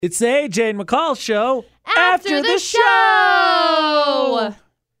It's the AJ and McCall show After the show!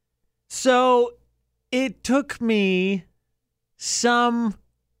 So it took me some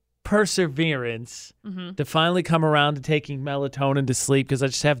perseverance to finally come around to taking melatonin to sleep because I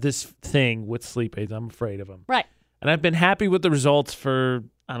just have this thing with sleep aids. I'm afraid of them. Right. And I've been happy with the results for,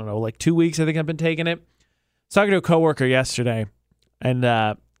 I don't know, like 2 weeks I think I've been taking it. I was talking to a coworker yesterday,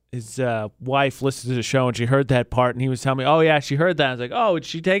 and his wife listened to the show, and she heard that part, and he was telling me, oh, yeah, she heard that. I was like, oh, did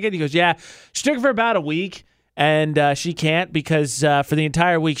she take it? He goes, yeah. She took it for about a week, and she can't because for the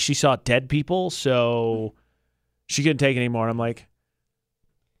entire week she saw dead people, so she couldn't take it anymore. And I'm like,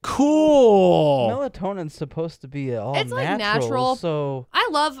 cool. Melatonin's supposed to be all It's like natural. So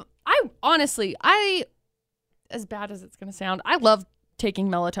honestly, as bad as it's going to sound, I love taking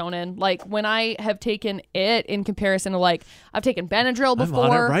melatonin. Like when I have taken it in comparison to like, I've taken Benadryl before.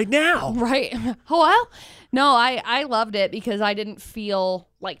 I'm on it right now. Right. Oh, well, no, I loved it because I didn't feel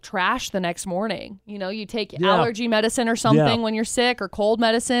like trash the next morning. You know, you take allergy medicine or something when you're sick or cold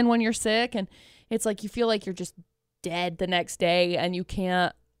medicine when you're sick. And it's like, you feel like you're just dead the next day and you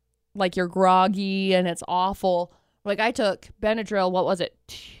can't, like you're groggy and it's awful. Like I took Benadryl, what was it,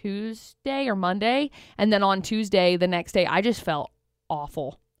 Tuesday or Monday? And then on Tuesday, the next day, I just felt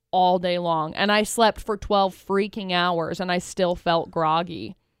awful all day long. And I slept for 12 freaking hours and I still felt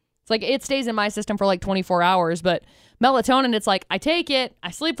groggy. It's like it stays in my system for like 24 hours. But melatonin, it's like I take it,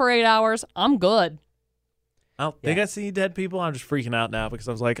 I sleep for 8 hours, I'm good. I don't think I see dead people. I'm just freaking out now because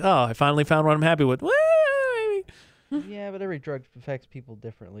I was like, oh, I finally found what I'm happy with. Woo! yeah, but every drug affects people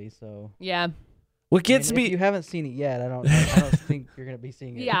differently. So Yeah. What gets me... if you haven't seen it yet, I don't think you're gonna be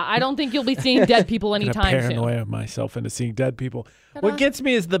seeing it. Yeah, I don't think you'll be seeing dead people anytime soon. Paranoia myself into seeing dead people. What gets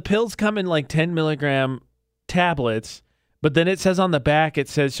me is the pills come in like 10 milligram tablets, but then it says on the back, it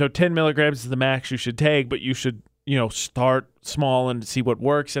says, so 10 milligrams is the max you should take, but you should, start small and see what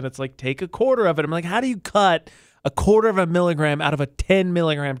works. And it's like, take a quarter of it. I'm like, how do you cut a quarter of a milligram out of a 10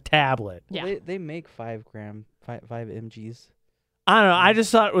 milligram tablet? Yeah. They make 5 mgs. I don't know. I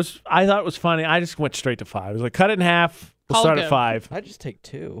thought it was funny. I just went straight to 5. I was like, cut it in half. We'll start at 5. I just take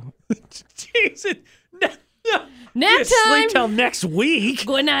 2. Jesus. Nap time. Sleep till next week.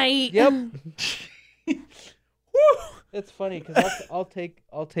 Good night. Yep. It's funny because I'll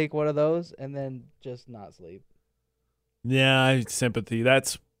take one of those and then just not sleep. Yeah, I sympathy.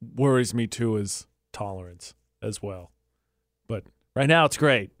 That's worries me too, is tolerance as well. But right now it's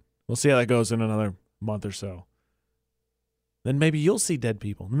great. We'll see how that goes in another month or so. Then maybe you'll see dead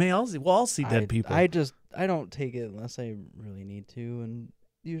people. We'll all see dead people. I don't take it unless I really need to, and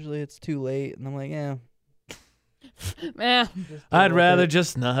usually it's too late, and I'm like, I'd rather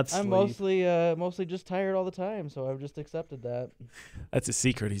just not sleep. I'm mostly just tired all the time, so I've just accepted that. That's a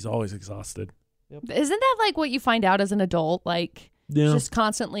secret. He's always exhausted. Yep. Isn't that like what you find out as an adult? Like just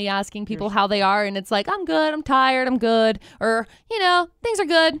constantly asking people how they are, and it's like, I'm good, I'm tired, I'm good, or things are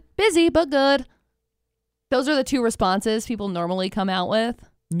good, busy but good. Those are the 2 responses people normally come out with.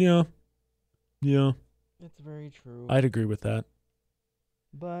 Yeah. It's very true. I'd agree with that.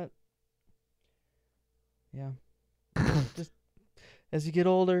 But yeah, just as you get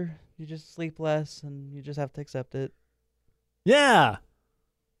older, you just sleep less, and you just have to accept it. Yeah.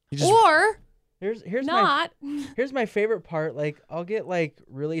 Or here's not. Here's my favorite part. Like I'll get like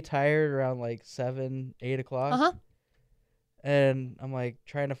really tired around like 7, 8 o'clock. And I'm like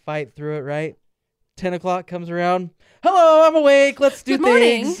trying to fight through it. Right. 10 o'clock comes around. Hello, I'm awake. Let's do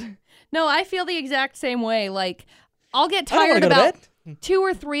things. Morning. No, I feel the exact same way. Like, I'll get tired about 2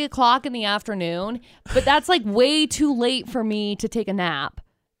 or 3 o'clock in the afternoon, but that's like way too late for me to take a nap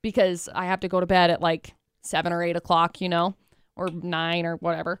because I have to go to bed at like 7 or 8 o'clock, or 9 or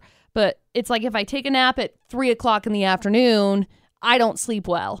whatever. But it's like if I take a nap at 3 o'clock in the afternoon, I don't sleep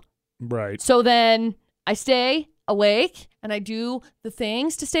well. Right. So then I stay awake and I do the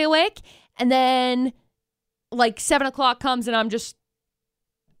things to stay awake. And then like 7 o'clock comes and I'm just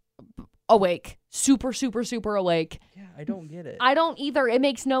awake. Super, super, super awake. Yeah, I don't get it. I don't either. It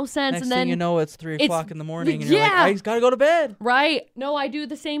makes no sense. Next and then thing you know, it's 3 o'clock in the morning and you're like, I just got to go to bed. Right. No, I do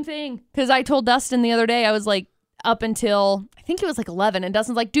the same thing. Because I told Dustin the other day, I was like up until, I think it was like 11. And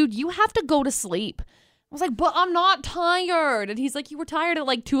Dustin's like, dude, you have to go to sleep. I was like, but I'm not tired. And he's like, you were tired at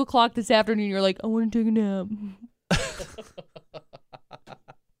like 2 o'clock this afternoon. You're like, I want to take a nap.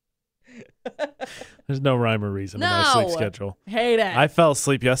 There's no rhyme or reason to my sleep schedule. Hate it. I fell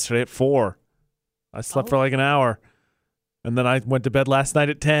asleep yesterday at 4. I slept for like an hour. And then I went to bed last night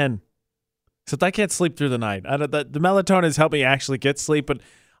at 10. Except I can't sleep through the night. The melatonin has helped me actually get sleep, but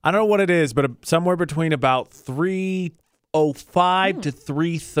I don't know what it is, but somewhere between about 3:05 to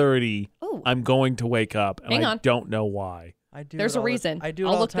 3:30, I'm going to wake up. And I don't know why. I do. There's a reason. I do it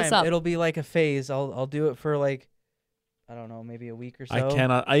I'll all look the time. this up. It'll be like a phase. I'll do it for like, I don't know, maybe a week or so. I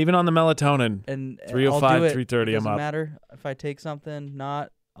cannot. Even on the melatonin, And 3:05, 3:30, I'm Doesn't up. matter if I take something,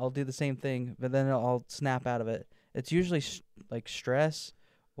 not. I'll do the same thing, but then I'll snap out of it. It's usually like stress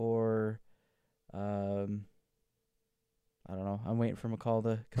or, I don't know. I'm waiting for McCall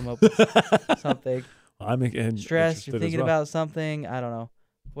to come up with something. I'm Stress. You're thinking about something. I don't know.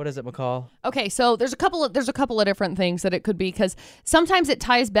 What is it, McCall? Okay, so there's a couple of different things that it could be, because sometimes it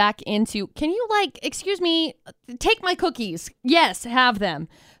ties back into, can you excuse me, take my cookies? Yes, have them.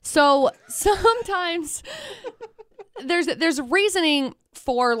 So sometimes there's reasoning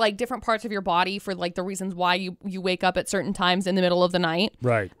for different parts of your body for the reasons why you wake up at certain times in the middle of the night.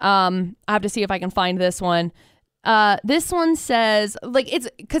 Right. I have to see if I can find this one. This one says it's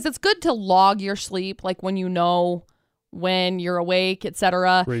because it's good to log your sleep, when you know when you're awake,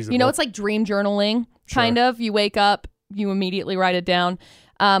 etc. It's like dream journaling, kind of. You wake up, you immediately write it down.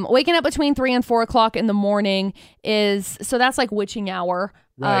 Waking up between 3 and 4 o'clock in the morning that's like witching hour.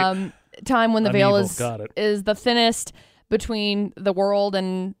 Right. Time when the veil is the thinnest between the world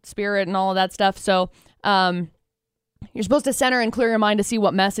and spirit and all of that stuff. So you're supposed to center and clear your mind to see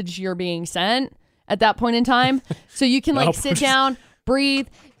what message you're being sent at that point in time. So you can sit down, breathe.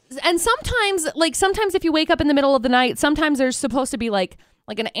 And sometimes if you wake up in the middle of the night, sometimes there's supposed to be like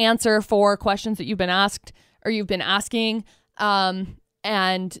an answer for questions that you've been asked or you've been asking.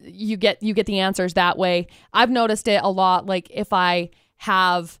 And you get the answers that way. I've noticed it a lot. If I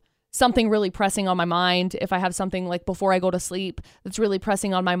have something really pressing on my mind, if I have something before I go to sleep that's really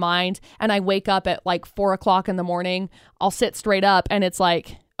pressing on my mind, and I wake up at 4 o'clock in the morning, I'll sit straight up and it's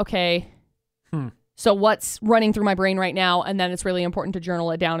okay, so what's running through my brain right now? And then it's really important to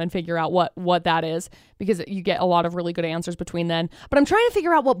journal it down and figure out what that is, because you get a lot of really good answers between then. But I'm trying to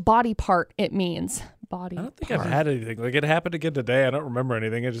figure out what body part it means. I don't think I've had anything. It happened again today. I don't remember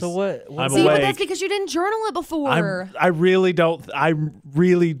anything. So what? I'm See, awake. but that's because you didn't journal it before. I really don't. I'm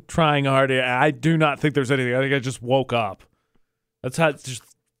really trying hard. I do not think there's anything. I think I just woke up. That's how it's just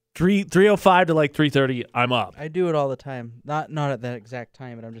 3:05 to 3:30. I'm up. I do it all the time. Not at that exact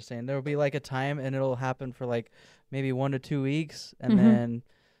time, but I'm just saying there will be a time, and it'll happen for maybe 1 to 2 weeks, and then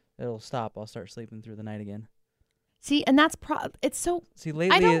it'll stop. I'll start sleeping through the night again. See, and that's it's so. See,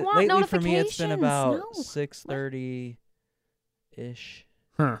 lately, I don't want lately for me, it's been notifications. about 6:30 ish.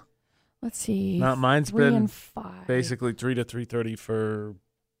 Huh. Let's see. Mine's 3 been and 5. basically 3 to 3:30 for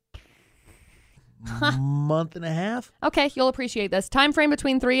month and a half. Okay, you'll appreciate this. Time frame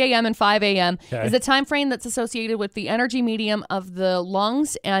between 3 a.m. and 5 a.m. is a time frame that's associated with the energy medium of the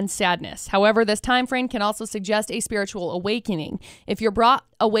lungs and sadness. However, this time frame can also suggest a spiritual awakening. If you're brought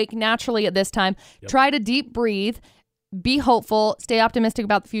awake naturally at this time, try to deep breathe, be hopeful, stay optimistic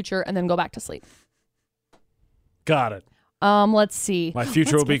about the future, and then go back to sleep. Got it. Let's see. My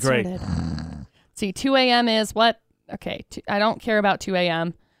future will be great. Let's see, 2 a.m. is what? Okay, I don't care about 2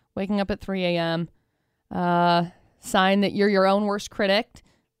 a.m. Waking up at 3 a.m. Sign that you're your own worst critic.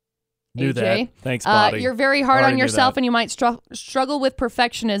 Knew AJ. that. Thanks, Bobby. You're very hard on yourself, that. and you might struggle with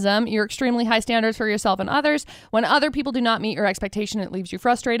perfectionism. You're extremely high standards for yourself and others. When other people do not meet your expectation, it leaves you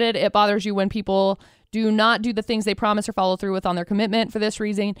frustrated. It bothers you when people do not do the things they promise or follow through with on their commitment. For this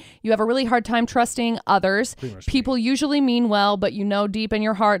reason, you have a really hard time trusting others. People usually mean well, but you know deep in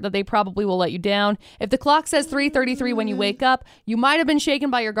your heart that they probably will let you down. If the clock says 3:33 when you wake up, you might have been shaken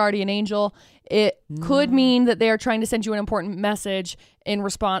by your guardian angel. It could mean that they are trying to send you an important message in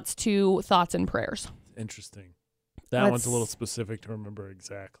response to thoughts and prayers. Interesting. That one's a little specific to remember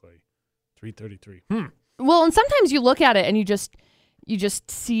exactly. 3:33. Well, and sometimes you look at it and you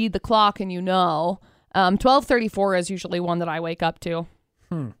just see the clock and you know. 12:34 is usually one that I wake up to,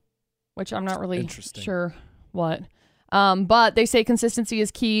 which I'm not really sure what. But they say consistency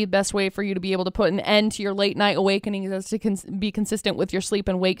is key. Best way for you to be able to put an end to your late night awakening is to be consistent with your sleep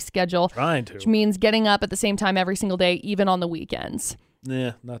and wake schedule. Trying to. Which means getting up at the same time every single day, even on the weekends.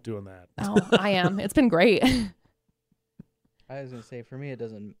 Yeah, not doing that. Oh, I am. It's been great. I was gonna say, for me, it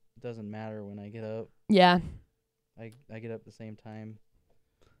doesn't matter when I get up. Yeah. I get up at the same time.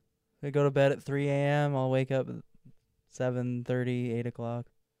 I go to bed at 3 a.m. I'll wake up at 7:30, 8 o'clock.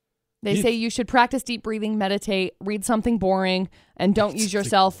 They say you should practice deep breathing, meditate, read something boring, and don't use your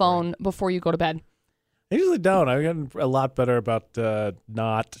cell phone before you go to bed. I usually don't. I've gotten a lot better about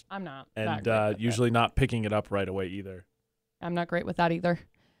not. I'm not. And usually not picking it up right away either. I'm not great with that either.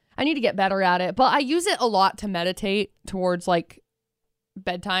 I need to get better at it, but I use it a lot to meditate towards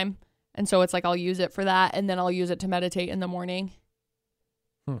bedtime. And so it's I'll use it for that, and then I'll use it to meditate in the morning.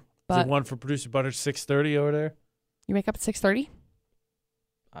 Is it one for Producer Butterz 6:30 over there? You wake up at 6:30?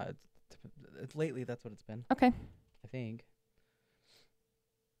 Lately, that's what it's been. Okay. I think.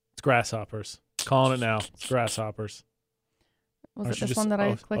 It's grasshoppers. Calling it now. It's grasshoppers. Was it this one that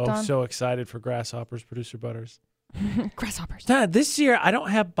I clicked on? I'm so excited for grasshoppers, Producer Butterz. Grasshoppers. Dad, this year I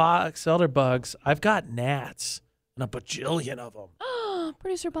don't have box elder bugs. I've got gnats and a bajillion of them.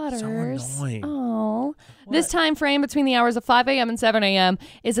 Producer Butterz. So annoying. Oh. What? This time frame between the hours of 5 a.m. and 7 a.m.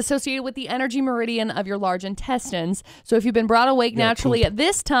 is associated with the energy meridian of your large intestines. So if you've been brought awake naturally at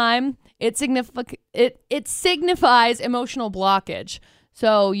this time, it signifies emotional blockage.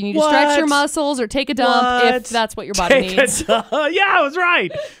 So you need to stretch your muscles or take a dump if that's what your body needs. Yeah, I was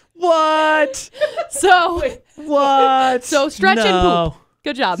right. What? What? So stretch and poop.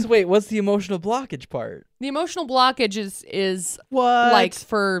 Good job. So wait, what's the emotional blockage part? The emotional blockage is what? Like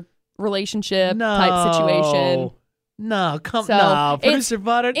for relationship type situation. No, Producer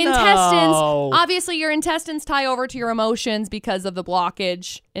Butter. Intestines. No. Obviously, your intestines tie over to your emotions because of the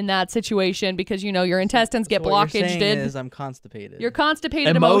blockage in that situation. Because your intestines get blockaged. What you're saying is I'm constipated. You're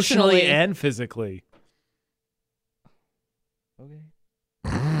constipated emotionally and physically. Okay.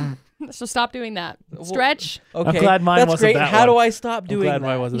 So stop doing that. Stretch. Okay. I'm glad mine That's wasn't great. that How one. do I stop doing I'm glad that?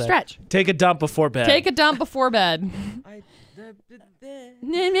 mine wasn't You that. stretch. Take a dump before bed. Take a dump before bed.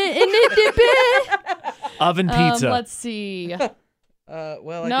 Oven pizza. Let's see. I no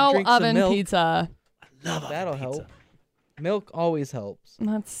can drink oven some milk. pizza. That'll help. Milk always helps.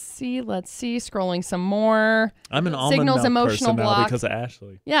 Let's see. Scrolling some more. I'm an almond Signals milk emotional person now block. because of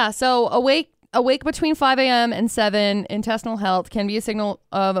Ashley. Yeah. So awake between 5 a.m. and 7, intestinal health can be a signal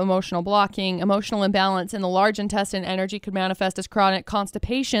of emotional blocking. Emotional imbalance in the large intestine energy could manifest as chronic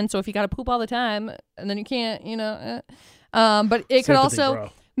constipation. So if you got to poop all the time and then you can't, but it could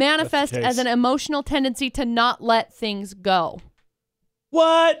also manifest as an emotional tendency to not let things go.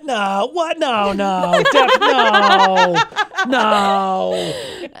 What? No. What? No. No. No.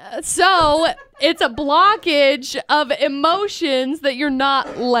 So it's a blockage of emotions that you're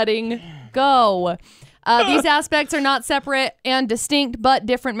not letting go. These aspects are not separate and distinct, but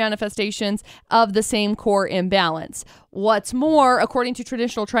different manifestations of the same core imbalance. What's more, according to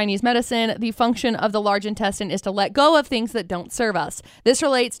traditional Chinese medicine, the function of the large intestine is to let go of things that don't serve us. This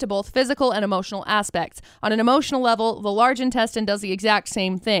relates to both physical and emotional aspects. On an emotional level, the large intestine does the exact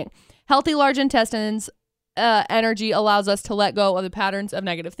same thing. Healthy large intestines energy allows us to let go of the patterns of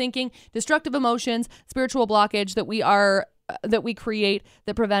negative thinking, destructive emotions, spiritual blockage that we create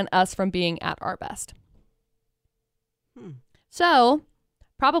that prevent us from being at our best. So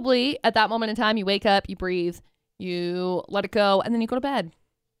probably at that moment in time, you wake up, you breathe, you let it go, and then you go to bed.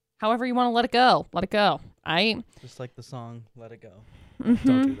 However you want to let it go. Just like the song, Let It Go. Mm-hmm.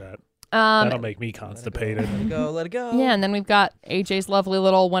 Don't do that. That'll make me constipated. Let it go, let it go. Yeah, and then we've got AJ's lovely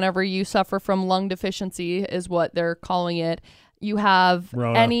little whenever you suffer from lung deficiency is what they're calling it. You have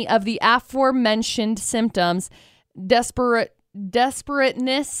any of the aforementioned symptoms,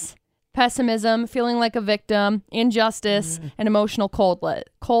 desperateness, pessimism, feeling like a victim, injustice, and emotional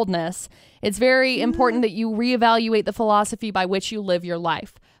coldness. It's very important that you reevaluate the philosophy by which you live your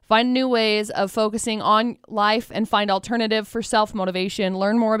life. Find new ways of focusing on life and find alternative for self-motivation.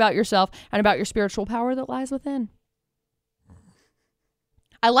 Learn more about yourself and about your spiritual power that lies within.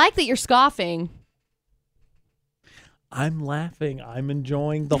 I like that you're scoffing. I'm laughing. I'm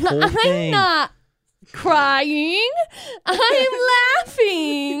enjoying the whole thing. I'm not crying. I'm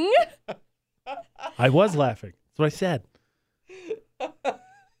laughing. I was laughing. That's what I said. I'm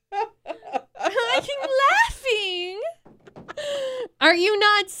laughing. Are you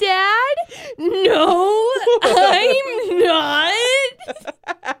not sad? No, I'm not.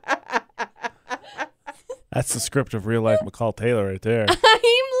 That's the script of real life McCall Taylor right there. I'm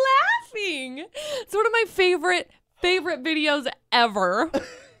laughing. It's one of my favorite videos ever.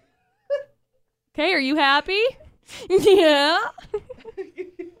 Okay, are you happy? Yeah.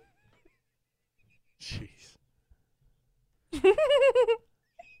 Jeez.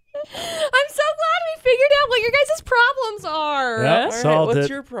 I'm so glad we figured out what your guys' problems are. Yep, All right, solved what's it.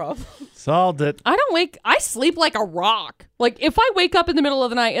 your problem? Solved it. I sleep like a rock. Like if I wake up in the middle of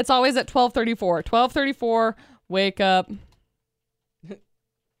the night, it's always at 12:34. 12:34, wake up.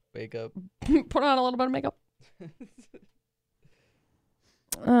 Wake up. Put on a little bit of makeup.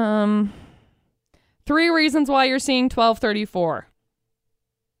 3 reasons why you're seeing 12:34.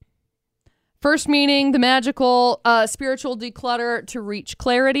 First meaning the magical spiritual declutter to reach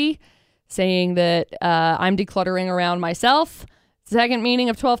clarity, saying that I'm decluttering around myself. Second meaning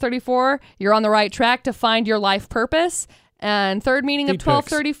of 12:34, you're on the right track to find your life purpose. And third meaning of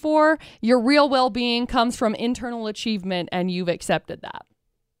 12:34, your real well-being comes from internal achievement and you've accepted that.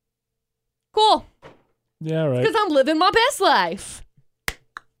 Cool. Yeah, right. Because I'm living my best life.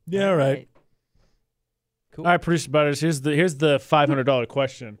 Yeah, right. Cool. All right, Producer Butterz, here's the $500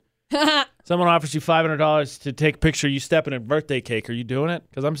 question. Someone offers you $500 to take a picture of you stepping in a birthday cake. Are you doing it?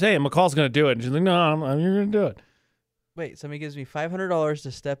 Because I'm saying McCall's going to do it. And she's like, no, you're going to do it. Wait, somebody gives me $500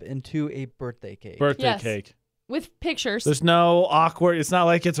 to step into a birthday cake. Birthday cake. With pictures. There's no awkward. It's not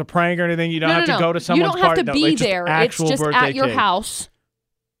like it's a prank or anything. You don't have to go to someone's party. You don't have to be there. It's just at your house.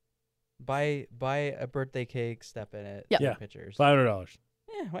 Buy a birthday cake, step in it, take pictures. $500.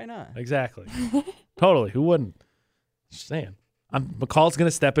 Yeah, why not? Exactly. Totally. Who wouldn't? Just saying. McCall's going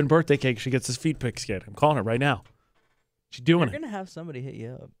to step in birthday cake. She gets his feet pics again. I'm calling her right now. She's doing it. You're going to have somebody hit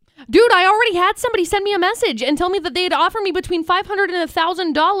you up. Dude, I already had somebody send me a message and tell me that they'd offer me between $500 and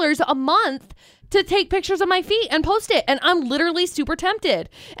 $1,000 a month to take pictures of my feet and post it. And I'm literally super tempted.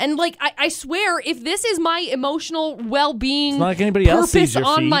 And like, I swear, if this is my emotional well-being like anybody else sees your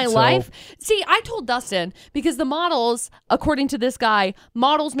on feet, my life. See, I told Dustin, because the models, according to this guy,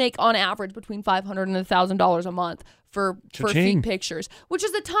 models make on average between $500 and $1,000 a month for feet pictures, which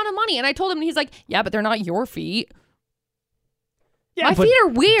is a ton of money. And I told him, and he's like, yeah, but they're not your feet. Yeah, my feet are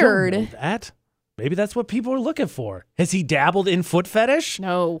weird. Don't know that. Maybe that's what people are looking for. Has he dabbled in foot fetish?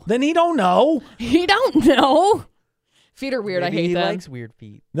 No. Then he don't know. He don't know. Feet are weird. Maybe I hate them. He likes weird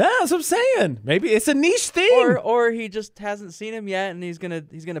feet. That's what I'm saying. Maybe it's a niche thing. Or he just hasn't seen him yet, and he's gonna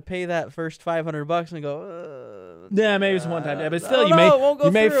pay that first $500 and go. Yeah, maybe it's one time. Yeah, but still, you made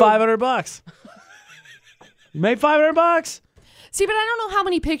 $500. You made $500. See, but I don't know how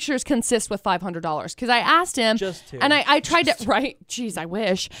many pictures consist with $500 because I asked him, just two. And I tried to, right? Jeez, I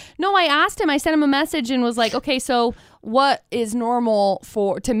wish. No, I asked him. I sent him a message and was like, okay, so what is normal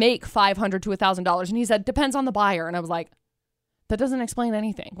to make $500 to $1,000? And he said, depends on the buyer. And I was like, that doesn't explain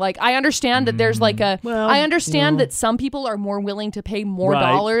anything. Like, I understand that there's like I understand that some people are more willing to pay more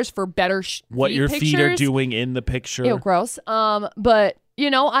dollars for better what your pictures. Feet are doing in the picture. Ew, gross. But you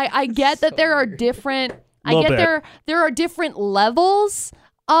know, I get that there are different. I get there are different levels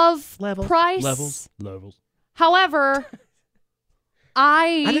of price. Levels. However,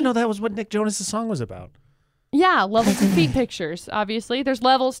 I didn't know that was what Nick Jonas' song was about. Yeah, levels of feet pictures. Obviously, there's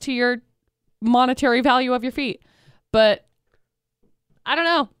levels to your monetary value of your feet. But I don't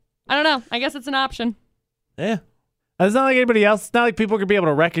know. I guess it's an option. Yeah. It's not like anybody else. It's not like people are going to be able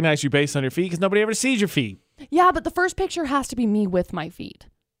to recognize you based on your feet because nobody ever sees your feet. Yeah, but the first picture has to be me with my feet.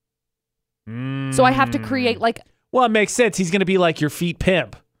 So I have to create like... Well, it makes sense. He's going to be like your feet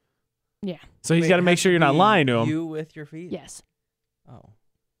pimp. Yeah. So he's got to make sure you're not lying to him. You with your feet? Yes. Oh.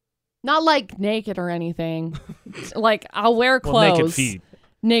 Not like naked or anything. Like I'll wear clothes. Naked feet.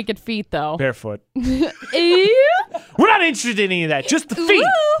 Naked feet, though. Barefoot. Ew. We're not interested in any of that. Just the feet.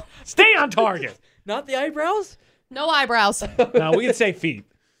 Ooh. Stay on target. Not the eyebrows? No eyebrows. No, we can say feet.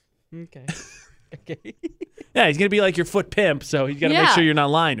 Okay. Okay. Yeah, he's going to be like your foot pimp, so he's got to make sure you're not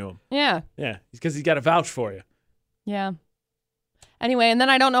lying to him. Yeah. Yeah, because he's got to vouch for you. Yeah. Anyway, and then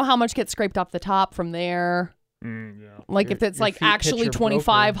I don't know how much gets scraped off the top from there. Yeah. Like if it's like actually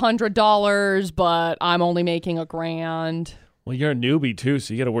 $2,500, but I'm only making $1,000. Well, you're a newbie too,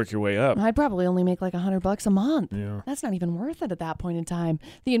 so you got to work your way up. I'd probably only make like $100 a month. Yeah. That's not even worth it at that point in time.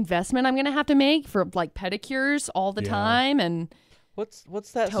 The investment I'm going to have to make for like pedicures all the time and... What's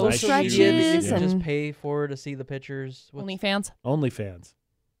that toe social media that you can and just pay for to see the pictures? OnlyFans. OnlyFans.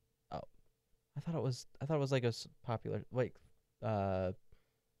 Oh, I thought it was like a popular like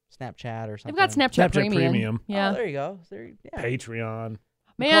Snapchat or something. They've got Snapchat Premium. Yeah. Oh, there you go. Patreon.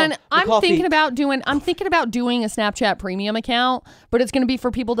 Man, I'm thinking about doing a Snapchat Premium account, but it's going to be for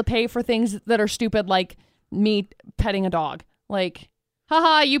people to pay for things that are stupid, like me petting a dog. Like,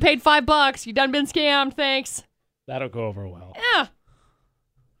 haha, you paid $5. You done been scammed. Thanks. That'll go over well. Yeah.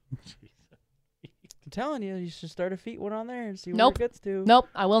 I'm telling you should start a feet one on there and see where it gets to. Nope,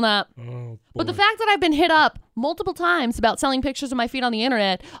 I will not. Oh, but the fact that I've been hit up multiple times about selling pictures of my feet on the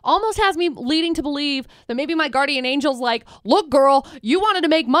internet almost has me leading to believe that maybe my guardian angel's like, look, girl, you wanted to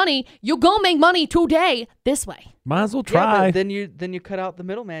make money. You go make money today this way. Might as well try. Yeah, but then you cut out the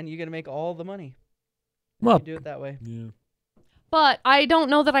middleman. You're going to make all the money. Well, you do it that way. Yeah. But I don't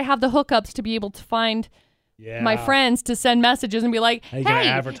know that I have the hookups to be able to find... my friends to send messages and be like, hey,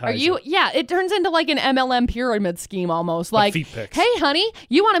 are you? Yeah, it turns into like an MLM pyramid scheme almost. Like, feet pics. Hey, honey,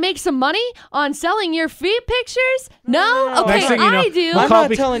 you want to make some money on selling your feet pictures? No? Okay, I do. I'm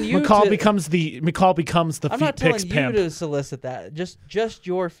not telling you McCall becomes the feet pics pimp. I'm not telling you to solicit that. Just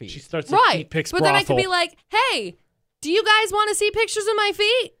your feet. She starts the feet pics but brothel. Then I could be like, hey, do you guys want to see pictures of my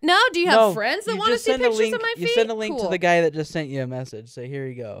feet? No? Do you have friends that want to see pictures of my feet? You send a link to the guy that just sent you a message. Say, here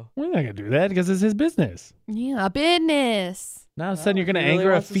you go. We're not going to do that because it's his business. Yeah, business. Now all of a sudden you're going to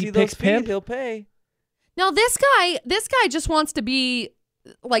anger a feet pics pimp? He'll pay. No, this guy just wants to be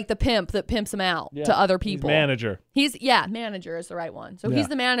like the pimp that pimps him out to other people. Manager. Manager is the right one. So he's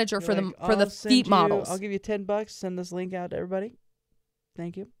the manager for the feet models. I'll give you $10. Send this link out to everybody.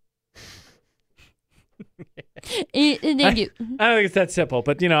 Thank you. Thank you. I don't think it's that simple,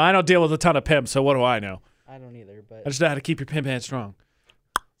 but I don't deal with a ton of pimps, so what do I know? I don't either, but I just know how to keep your pimp hand strong.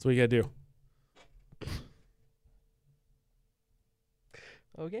 That's what you gotta do.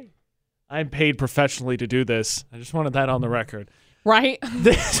 Okay. I'm paid professionally to do this. I just wanted that on the record. Right?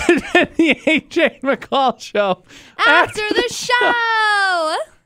 This has been the AJ McCall Show. After the show!